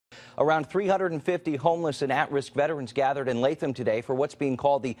Around 350 homeless and at-risk veterans gathered in Latham today for what's being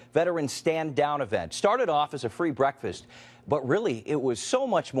called the Veteran Stand Down event. Started off as a free breakfast, but really it was so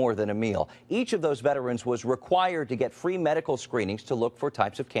much more than a meal. Each of those veterans was required to get free medical screenings to look for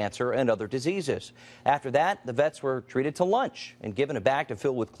types of cancer and other diseases. After that, the vets were treated to lunch and given a bag to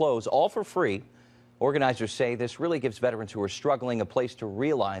fill with clothes, all for free. Organizers say this really gives veterans who are struggling a place to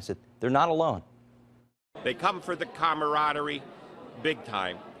realize that they're not alone. They come for the camaraderie, big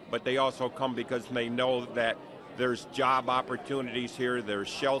time, but they also come because they know that there's job opportunities here, there's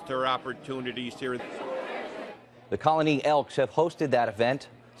shelter opportunities here. The Colony Elks have hosted that event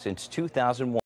since 2001.